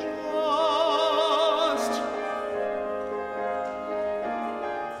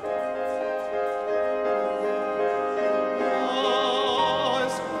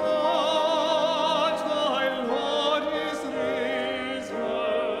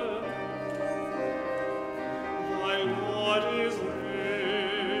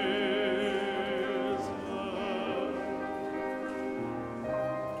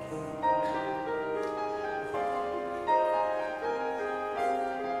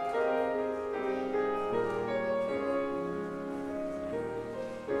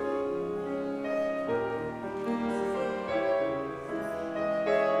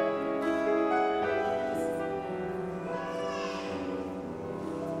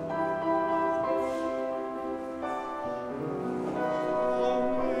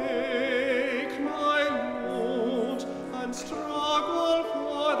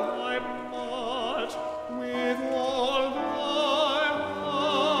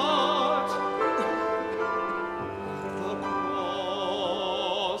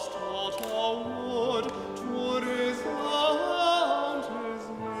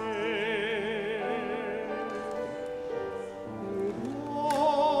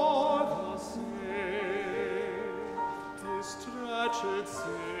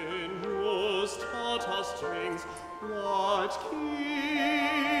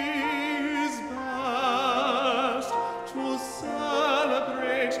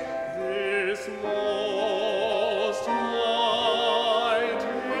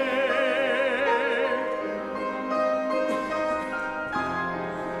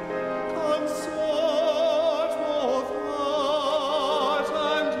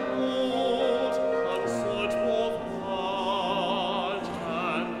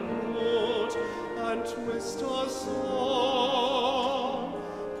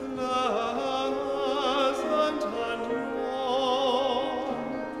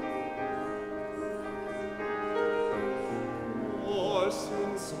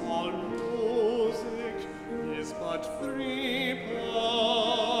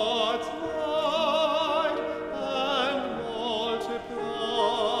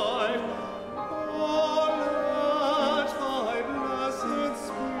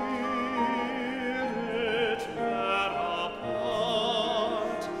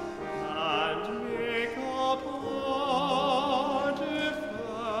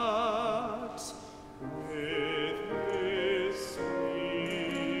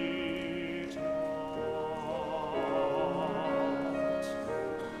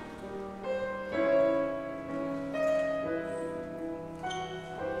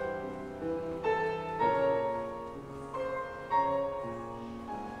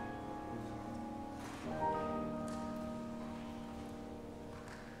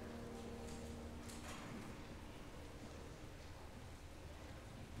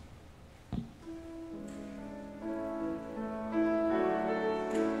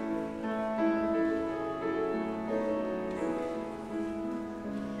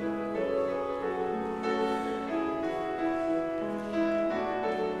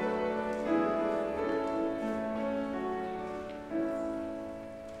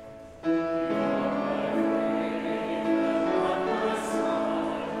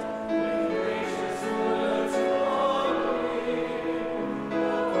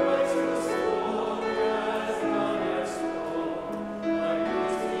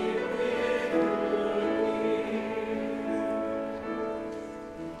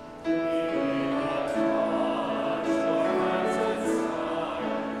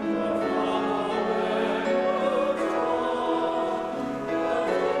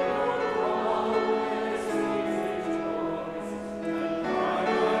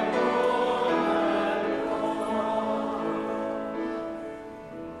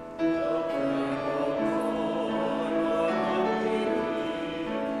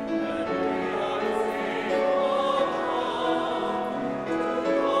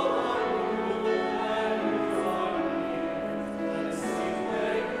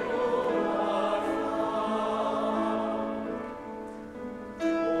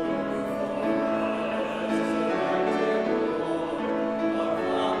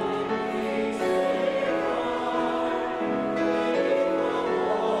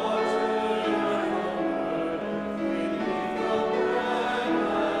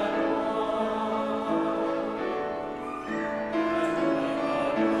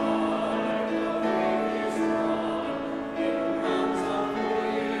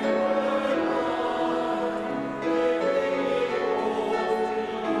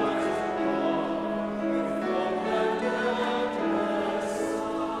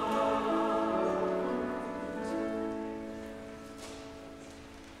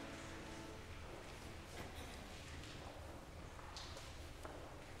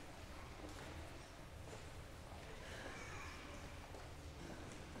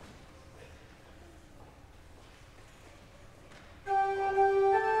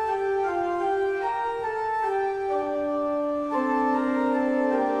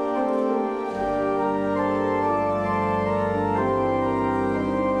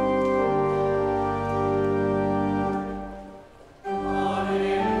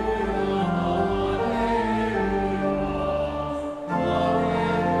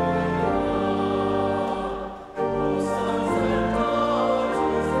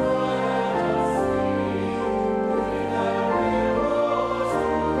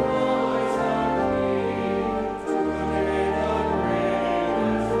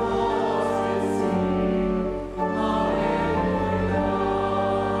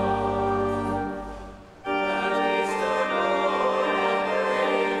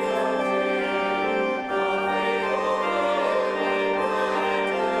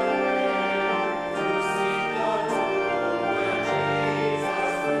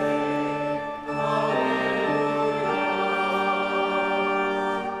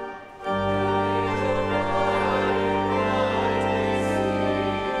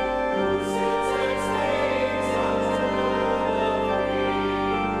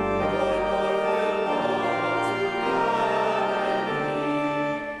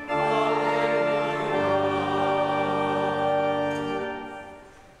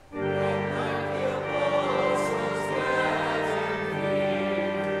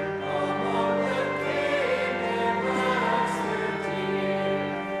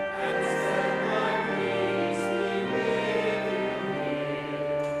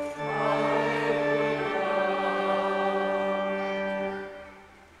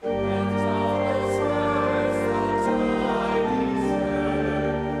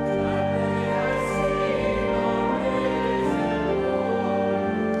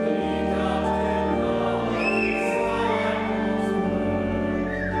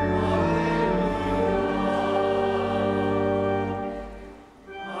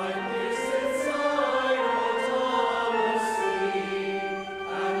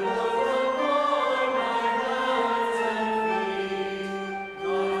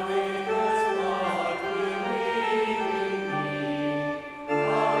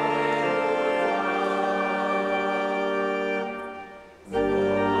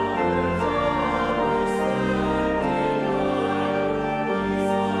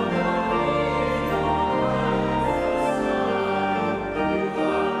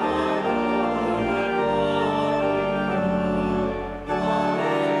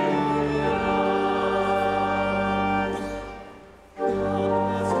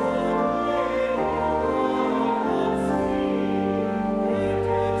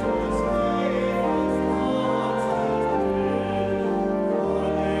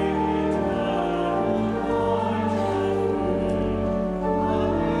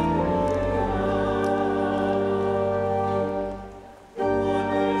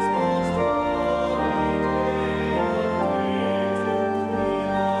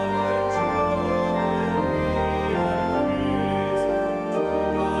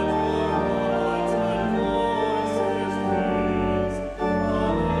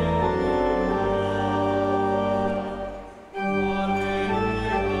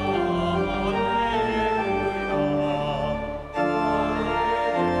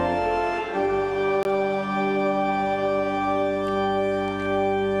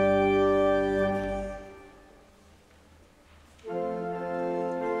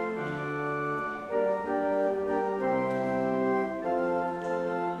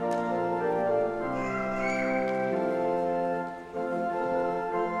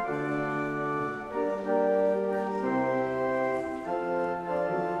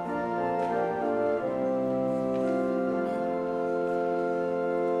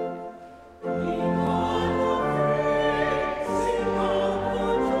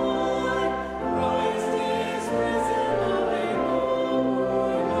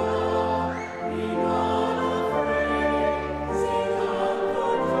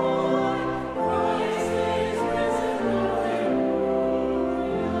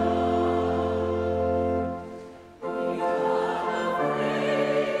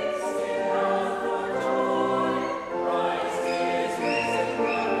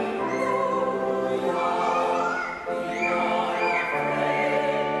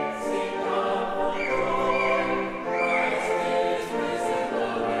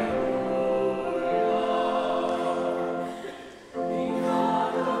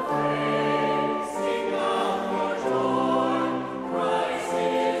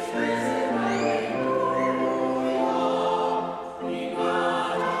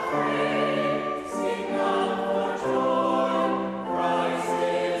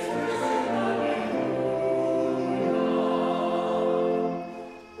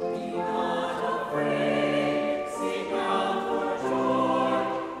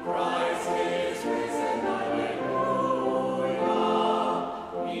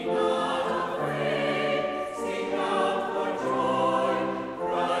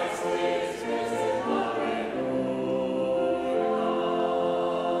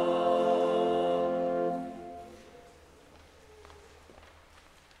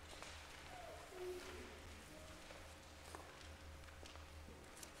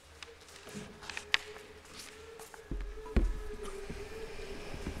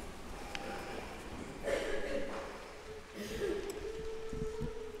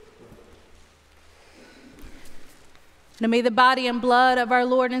Now may the body and blood of our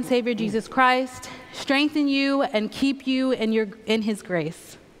Lord and Savior Jesus Christ strengthen you and keep you in his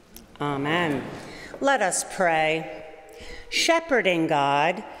grace. Amen. Let us pray. Shepherding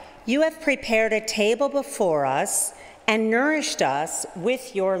God, you have prepared a table before us and nourished us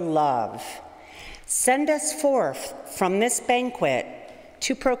with your love. Send us forth from this banquet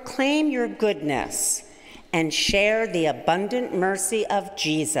to proclaim your goodness and share the abundant mercy of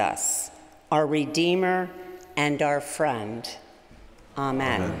Jesus, our Redeemer and our friend.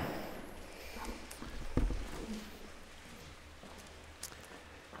 Amen. Amen.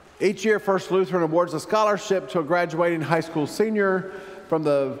 Each year, First Lutheran awards a scholarship to a graduating high school senior from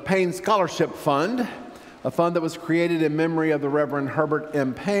the Payne Scholarship Fund, a fund that was created in memory of the Reverend Herbert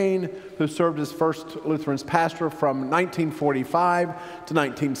M. Payne, who served as First Lutheran's pastor from 1945 to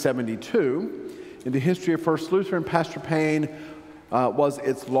 1972. In the history of First Lutheran, Pastor Payne was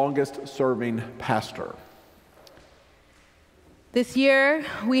its longest-serving pastor. This year,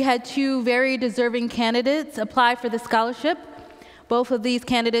 we had two very deserving candidates apply for the scholarship. Both of these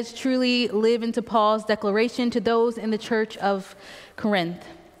candidates truly live into Paul's declaration to those in the Church of Corinth.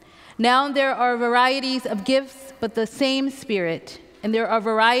 Now there are varieties of gifts, but the same Spirit. And there are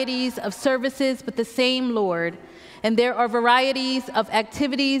varieties of services, but the same Lord. And there are varieties of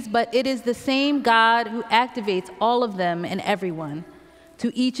activities, but it is the same God who activates all of them in everyone.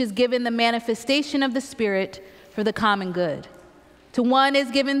 To each is given the manifestation of the Spirit for the common good. To one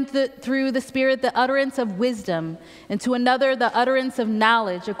is given through the Spirit the utterance of wisdom, and to another the utterance of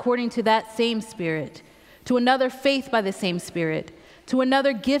knowledge according to that same Spirit. To another faith by the same Spirit. To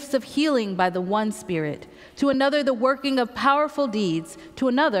another gifts of healing by the one Spirit. To another the working of powerful deeds. To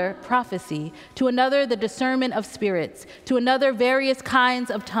another prophecy. To another the discernment of spirits. To another various kinds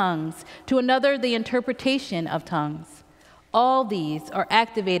of tongues. To another the interpretation of tongues. All these are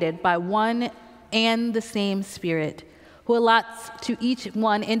activated by one and the same Spirit, who allots to each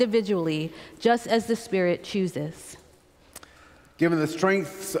one individually, just as the Spirit chooses. Given the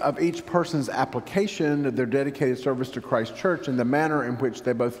strengths of each person's application of their dedicated service to Christ Church and the manner in which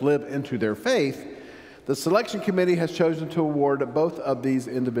they both live into their faith, the selection committee has chosen to award both of these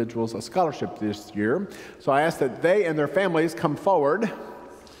individuals a scholarship this year. So I ask that they and their families come forward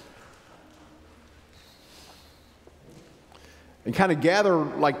and kind of gather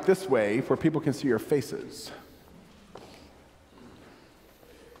like this way where people can see your faces.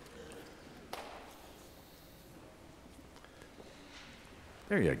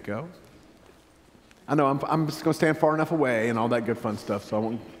 There you go. I know I'm just going to stand far enough away and all that good fun stuff, so I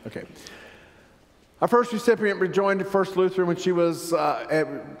won't. Okay. Our first recipient rejoined First Lutheran when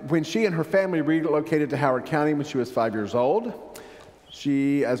she and her family relocated to Howard County when she was 5 years old.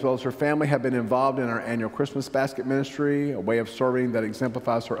 She, as well as her family, have been involved in our annual Christmas basket ministry, a way of serving that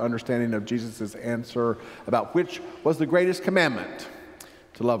exemplifies her understanding of Jesus' answer about which was the greatest commandment: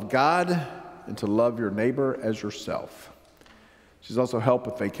 to love God and to love your neighbor as yourself. She's also helped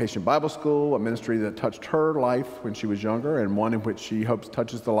with Vacation Bible School, a ministry that touched her life when she was younger, and one in which she hopes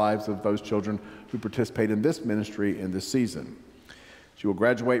touches the lives of those children who participate in this ministry in this season. She will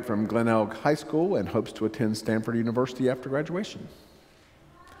graduate from Glen Elk High School and hopes to attend Stanford University after graduation.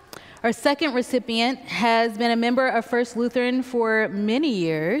 Our second recipient has been a member of First Lutheran for many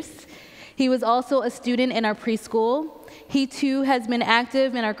years. He was also a student in our preschool. He too has been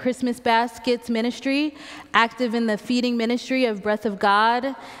active in our Christmas baskets ministry, active in the feeding ministry of Breath of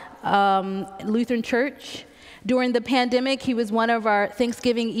God Lutheran Church. During the pandemic, he was one of our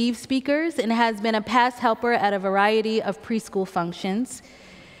Thanksgiving Eve speakers and has been a past helper at a variety of preschool functions.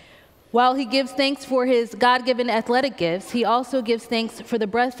 While he gives thanks for his God-given athletic gifts, he also gives thanks for the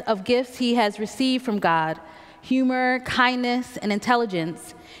breadth of gifts he has received from God: humor, kindness, and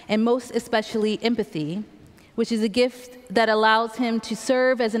intelligence, and most especially empathy, which is a gift that allows him to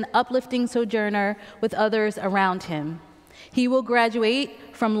serve as an uplifting sojourner with others around him. He will graduate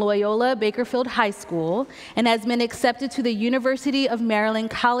from Loyola Bakerfield High School and has been accepted to the University of Maryland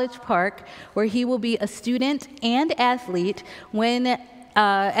College Park, where he will be a student and athlete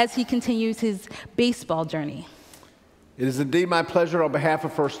as he continues his baseball journey. It is indeed my pleasure on behalf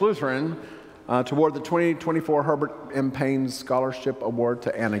of First Lutheran to award the 2024 Herbert M. Payne Scholarship Award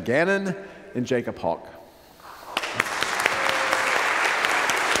to Anna Gannon and Jacob Hawk.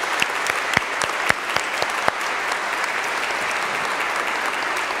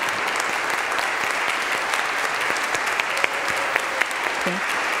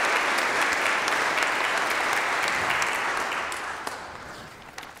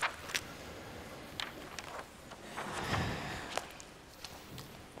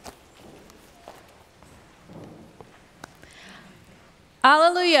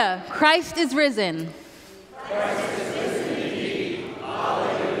 Hallelujah. Christ is risen. Christ is risen.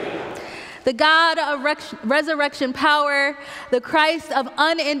 the God of resurrection power, the Christ of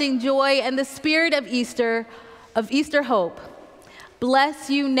unending joy, and the Spirit of Easter hope, bless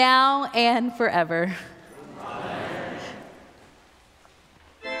you now and forever.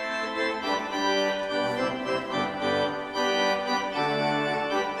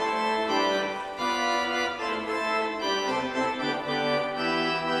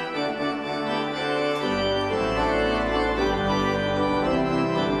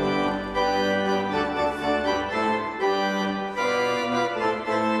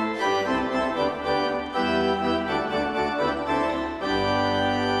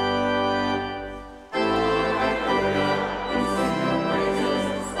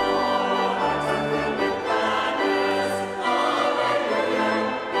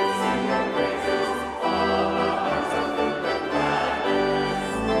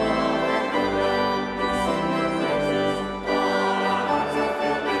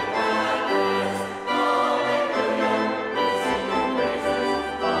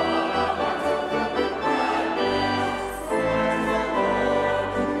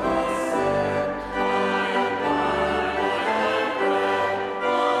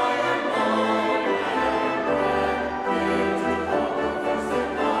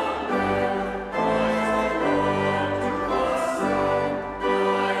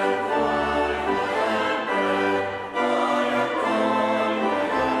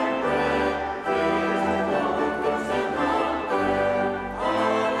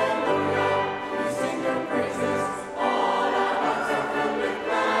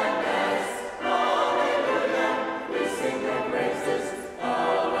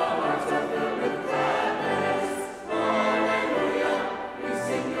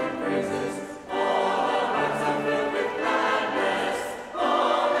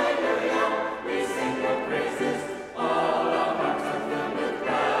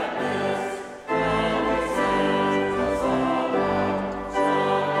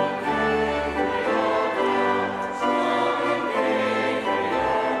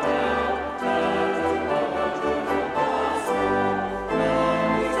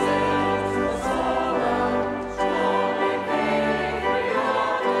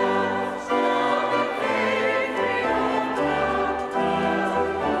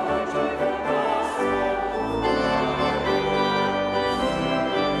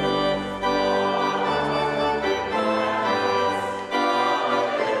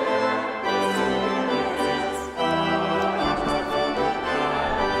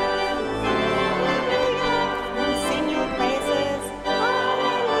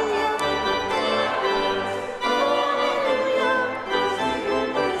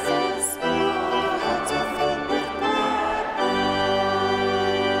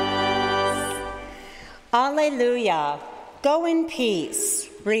 Alleluia. Go in peace,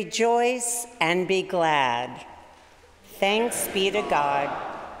 rejoice, and be glad. Thanks be to God.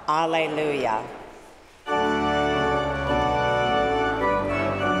 Alleluia.